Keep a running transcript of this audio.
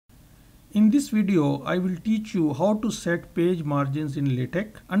In this video, I will teach you how to set page margins in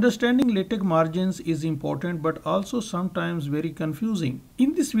LaTeX. Understanding LaTeX margins is important but also sometimes very confusing.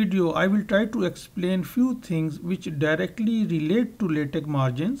 In this video, I will try to explain few things which directly relate to LaTeX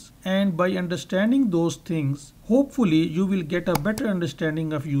margins, and by understanding those things, hopefully you will get a better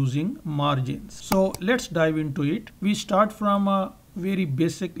understanding of using margins. So let's dive into it. We start from a very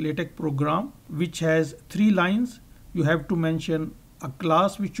basic LaTeX program which has 3 lines. You have to mention a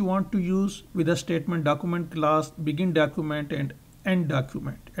class which you want to use with a statement document class, begin document and end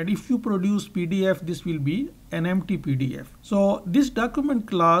document. And if you produce PDF, this will be an empty PDF. So this document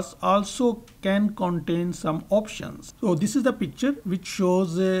class also can contain some options. So this is the picture which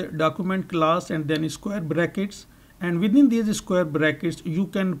shows a document class and then square brackets. And within these square brackets, you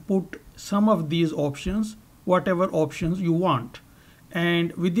can put some of these options, whatever options you want.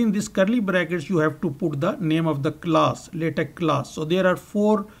 And within this curly brackets, you have to put the name of the class, LaTeX class. So there are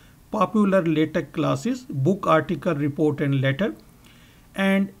 4 popular LaTeX classes: book, article, report, and letter.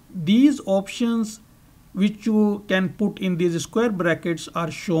 And these options which you can put in these square brackets are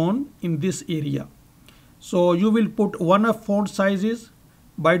shown in this area. So you will put one of font sizes.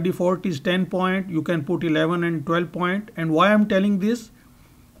 By default is 10 point. You can put 11 and 12 point. And why I'm telling this,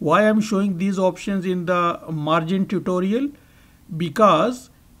 why I'm showing these options in the margin tutorial? Because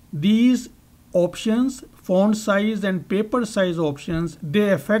these options, font size and paper size options,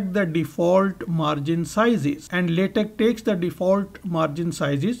 they affect the default margin sizes, and LaTeX takes the default margin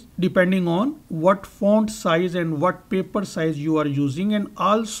sizes depending on what font size and what paper size you are using, and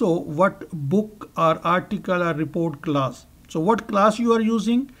also what book or article or report class. So what class you are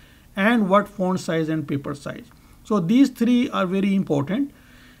using and what font size and paper size. So these 3 are very important.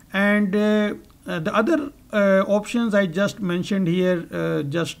 And the other options I just mentioned here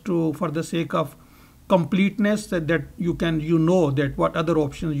just for the sake of completeness, that you know that what other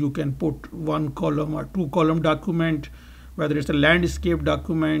options you can put: 1 column or 2 column document, whether it's a landscape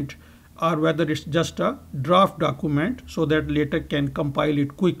document or whether it's just a draft document, so that LaTeX can compile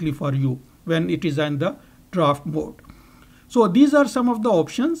it quickly for you when it is in the draft mode. So these are some of the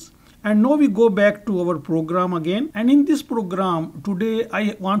options. And now we go back to our program again. And in this program today,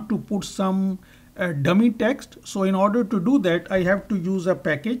 I want to put some dummy text. So in order to do that, I have to use a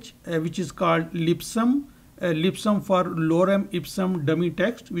package which is called Lipsum. Lipsum for lorem ipsum dummy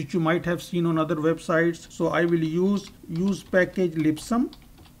text, which you might have seen on other websites. So I will use package Lipsum.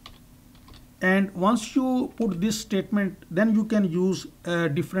 And once you put this statement, then you can use a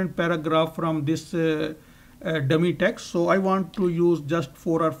different paragraph from this dummy text. So I want to use just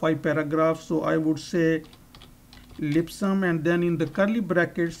 4 or 5 paragraphs. So I would say Lipsum, and then in the curly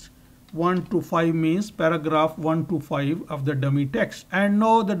brackets 1 to 5 means paragraph 1 to 5 of the dummy text. And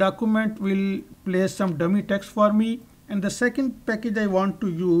now the document will place some dummy text for me. And the second package I want to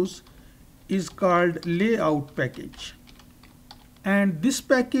use is called layout package. And this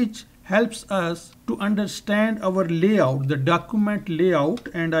package helps us to understand our layout, the document layout,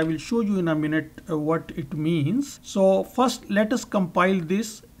 and I will show you in a minute what it means. So first let us compile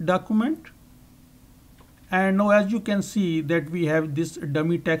this document. And now as you can see that we have this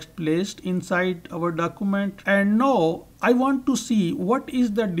dummy text placed inside our document. And now I want to see what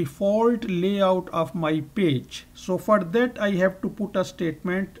is the default layout of my page. So for that I have to put a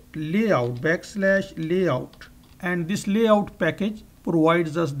statement layout /layout, and this layout package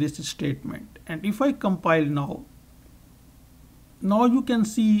provides us this statement. And if I compile now you can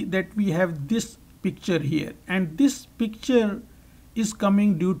see that we have this picture here, and this picture is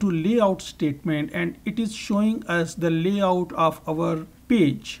coming due to layout statement, and it is showing us the layout of our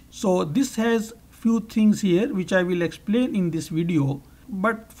page. So this has few things here which I will explain in this video.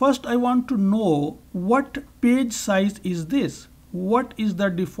 But first I want to know what page size is this? What is the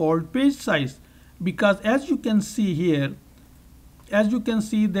default page size? Because as you can see here,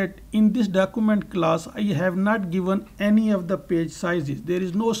 that in this document class I have not given any of the page sizes. There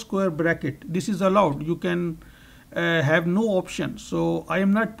is no square bracket. This is allowed. You can have no option. So I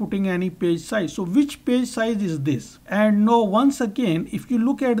am not putting any page size. So which page size is this? And now once again, if you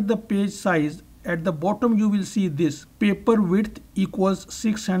look at the page size, at the bottom you will see this paper width equals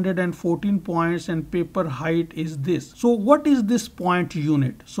 614 points and paper height is this. So what is this point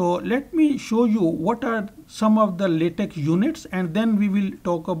unit? So let me show you what are some of the LaTeX units, and then we will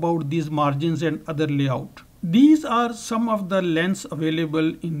talk about these margins and other layout. These are some of the lengths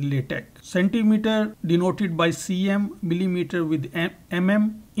available in LaTeX. Centimeter denoted by cm, millimeter with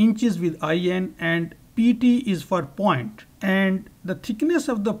mm, inches with in, and PT is for point. And the thickness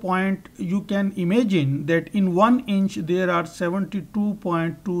of the point, you can imagine that in 1 inch there are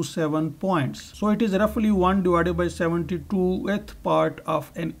 72.27 points. So it is roughly 1 divided by 72th part of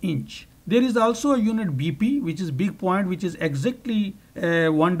an inch. There is also a unit BP, which is big point, which is exactly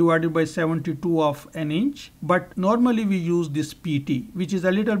 1 divided by 72 of an inch. But normally we use this PT, which is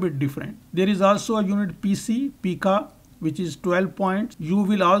a little bit different. There is also a unit PC, pica, which is 12 points. You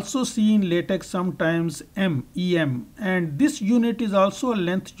will also see in latex sometimes EM, and this unit is also a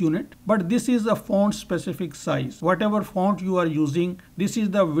length unit, but this is a font specific size. Whatever font you are using, this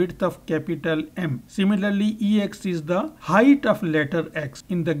is the width of capital M. Similarly, EX is the height of letter X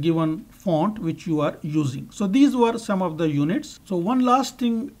in the given font which you are using. So these were some of the units. So one last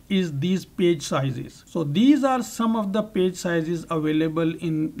thing is these page sizes. So these are some of the page sizes available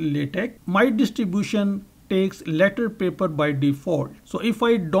in LaTeX. My distribution takes letter paper by default. So if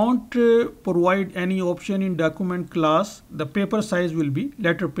I don't provide any option in document class, the paper size will be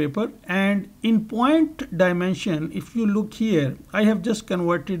letter paper. And in point dimension, if you look here, I have just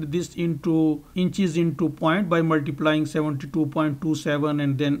converted this into inches into point by multiplying 72.27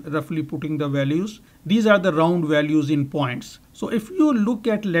 and then roughly putting the values. These are the round values in points. So if you look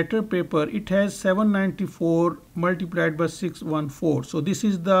at letter paper, it has 794 multiplied by 614. So this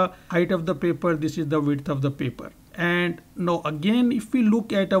is the height of the paper, this is the width of the paper. And now again, if we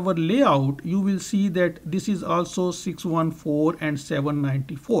look at our layout, you will see that this is also 614 and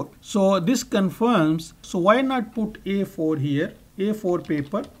 794. So this confirms. So why not put A4 here, A4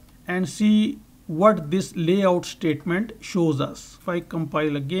 paper, and see what this layout statement shows us. If I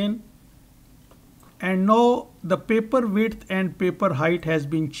compile again, and now the paper width and paper height has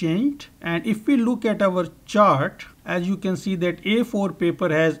been changed. And if we look at our chart, as you can see that A4 paper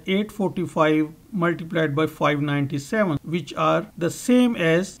has 845 multiplied by 597, which are the same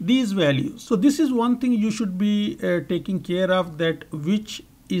as these values. So this is one thing you should be taking care of, that which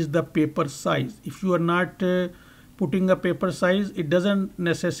is the paper size. If you are not putting a paper size, it doesn't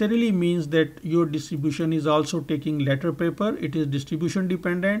necessarily means that your distribution is also taking letter paper. It is distribution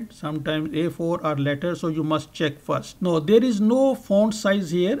dependent, sometimes A4 or letter, so you must check first. No, there is no font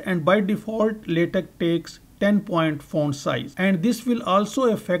size here, and by default LaTeX takes 10-point font size, and this will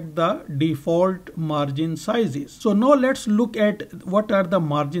also affect the default margin sizes. So now let's look at what are the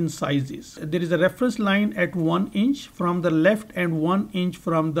margin sizes. There is a reference line at 1 inch from the left and 1 inch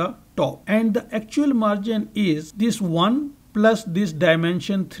from the top, and the actual margin is this 1 plus this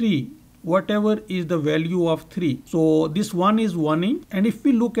dimension 3, whatever is the value of 3. So this 1 is 1 inch, and if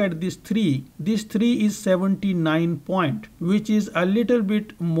we look at this 3 is 79 point, which is a little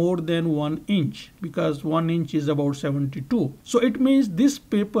bit more than 1 inch, because 1 inch is about 72. So it means this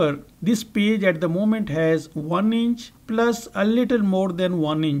paper, this page at the moment has 1 inch plus a little more than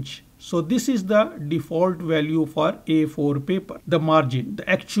 1 inch. So this is the default value for A4 paper, the margin, the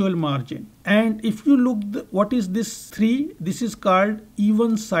actual margin. And if you look, what is this 3? This is called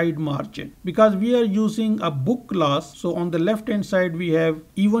even side margin, because we are using a book class. So on the left hand side we have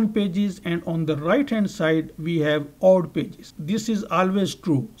even pages, and on the right hand side we have odd pages. This is always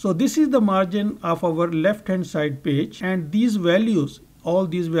true. So this is the margin of our left hand side page, and these values, all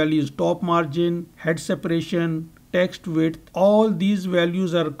these values, top margin, head separation, text width, all these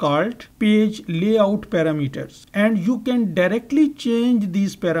values are called page layout parameters, and you can directly change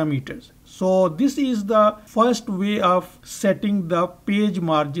these parameters. So this is the first way of setting the page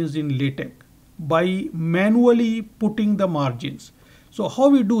margins in LaTeX, by manually putting the margins. So how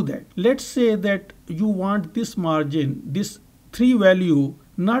we do that? Let's say that you want this margin, this 3 value,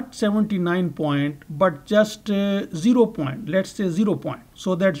 not 79 point, but just 0 point. Let's say 0 point,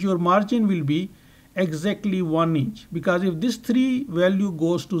 so that your margin will be exactly 1 inch, because if this 3 value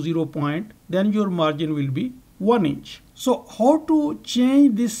goes to 0 point, then your margin will be 1 inch. So how to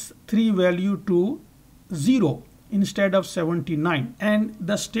change this 3 value to 0 instead of 79? And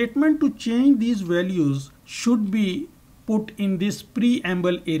the statement to change these values should be put in this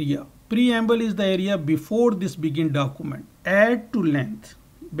preamble area. Preamble is the area before this begin document. Add to length,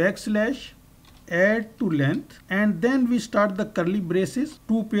 backslash add to length, and then we start the curly braces,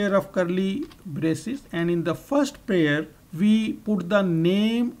 2 pair of curly braces, and in the first pair we put the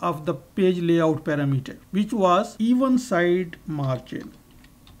name of the page layout parameter, which was even side margin.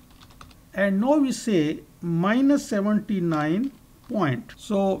 And now we say minus 79 point.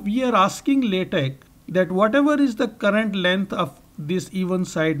 So we are asking LaTeX that whatever is the current length of this even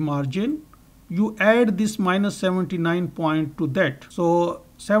side margin, you add this minus 79 point to that. So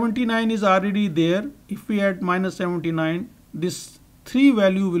 79 is already there. If we add minus 79, this 3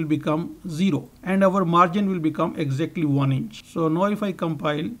 value will become 0, and our margin will become exactly 1 inch. So now if I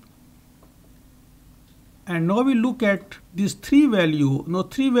compile, and now we look at this 3 value. Now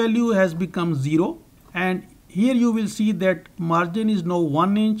 3 value has become 0, and here you will see that margin is now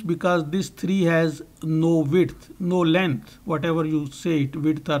 1 inch because this 3 has no width, no length, whatever you say it,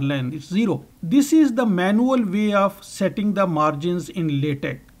 width or length, it's 0. This is the manual way of setting the margins in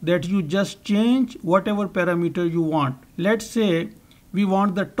LaTeX, that you just change whatever parameter you want. Let's say we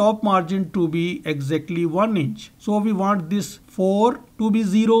want the top margin to be exactly 1 inch. So we want this 4 to be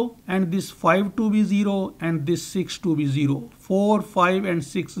 0 and this 5 to be 0 and this 6 to be 0. 4, 5 and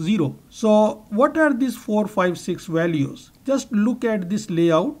 6, 0. So what are these 4, 5, 6 values? Just look at this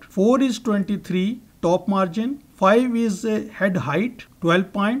layout. 4 is 23 top margin, 5 is head height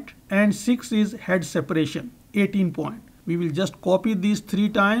 12 point and 6 is head separation 18 point. We will just copy these 3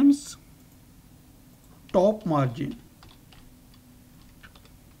 times. Top margin.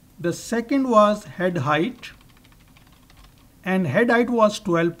 The second was head height and head height was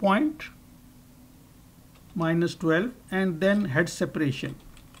 12 point minus 12 and then head separation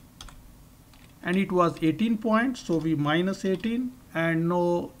and it was 18 points, so we minus 18. And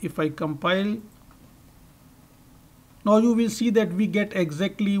now if I compile, now you will see that we get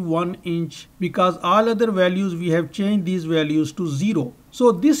exactly 1 inch because all other values we have changed these values to 0.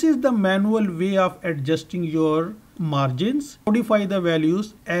 So this is the manual way of adjusting your margins. Modify the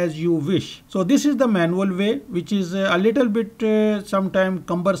values as you wish. So this is the manual way, which is a little bit sometimes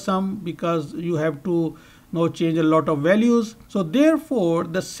cumbersome because you have to now change a lot of values. So therefore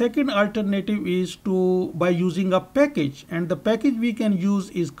the second alternative is to by using a package, and the package we can use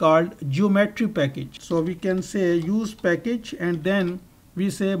is called geometry package. So we can say use package and then we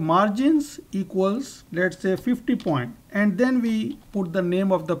say margins equals, let's say 50 point, and then we put the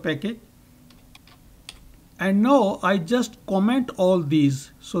name of the package. And now I just comment all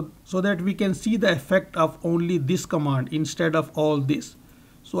these so that we can see the effect of only this command instead of all this.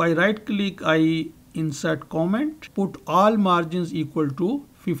 So I right click, I insert comment, put all margins equal to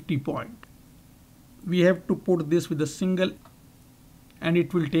 50 point. We have to put this with a single and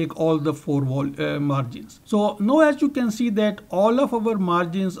it will take all the 4 margins. So now as you can see that all of our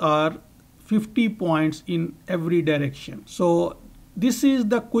margins are 50 points in every direction. So this is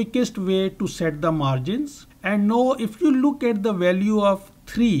the quickest way to set the margins. And now if you look at the value of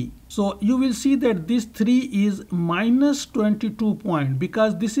 3, so you will see that this 3 is minus 22 point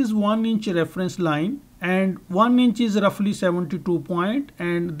because this is 1 inch reference line and 1 inch is roughly 72 point,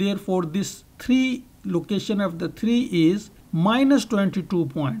 and therefore this 3 location of the 3 is minus 22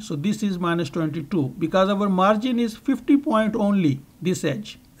 points. So this is minus 22 because our margin is 50 point only, this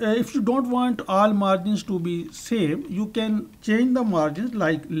edge. If you don't want all margins to be same, you can change the margins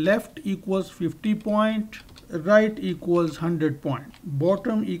like left equals 50 point, right equals 100 point,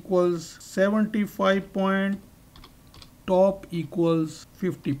 bottom equals 75 point, top equals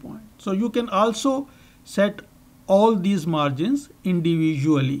 50 point. So you can also set all these margins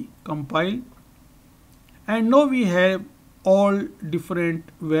individually. Compile, and now we have all different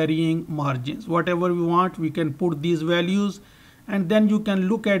varying margins. Whatever we want, we can put these values, and then you can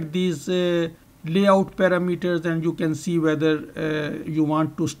look at these layout parameters and you can see whether you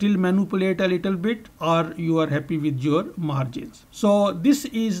want to still manipulate a little bit or you are happy with your margins. So this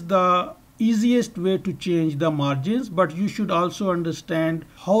is the easiest way to change the margins, but you should also understand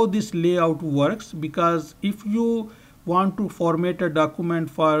how this layout works, because if you want to format a document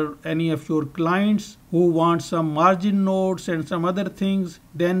for any of your clients who want some margin notes and some other things,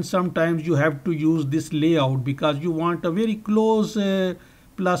 then sometimes you have to use this layout because you want a very close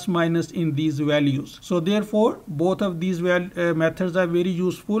plus minus in these values. So therefore both of these methods are very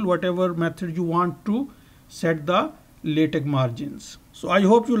useful, whatever method you want to set the LaTeX margins. So I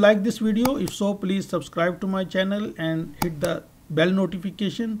hope you like this video. If so, please subscribe to my channel and hit the bell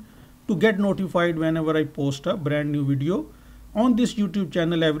notification to get notified whenever I post a brand new video on this YouTube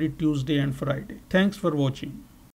channel every Tuesday and Friday. Thanks for watching.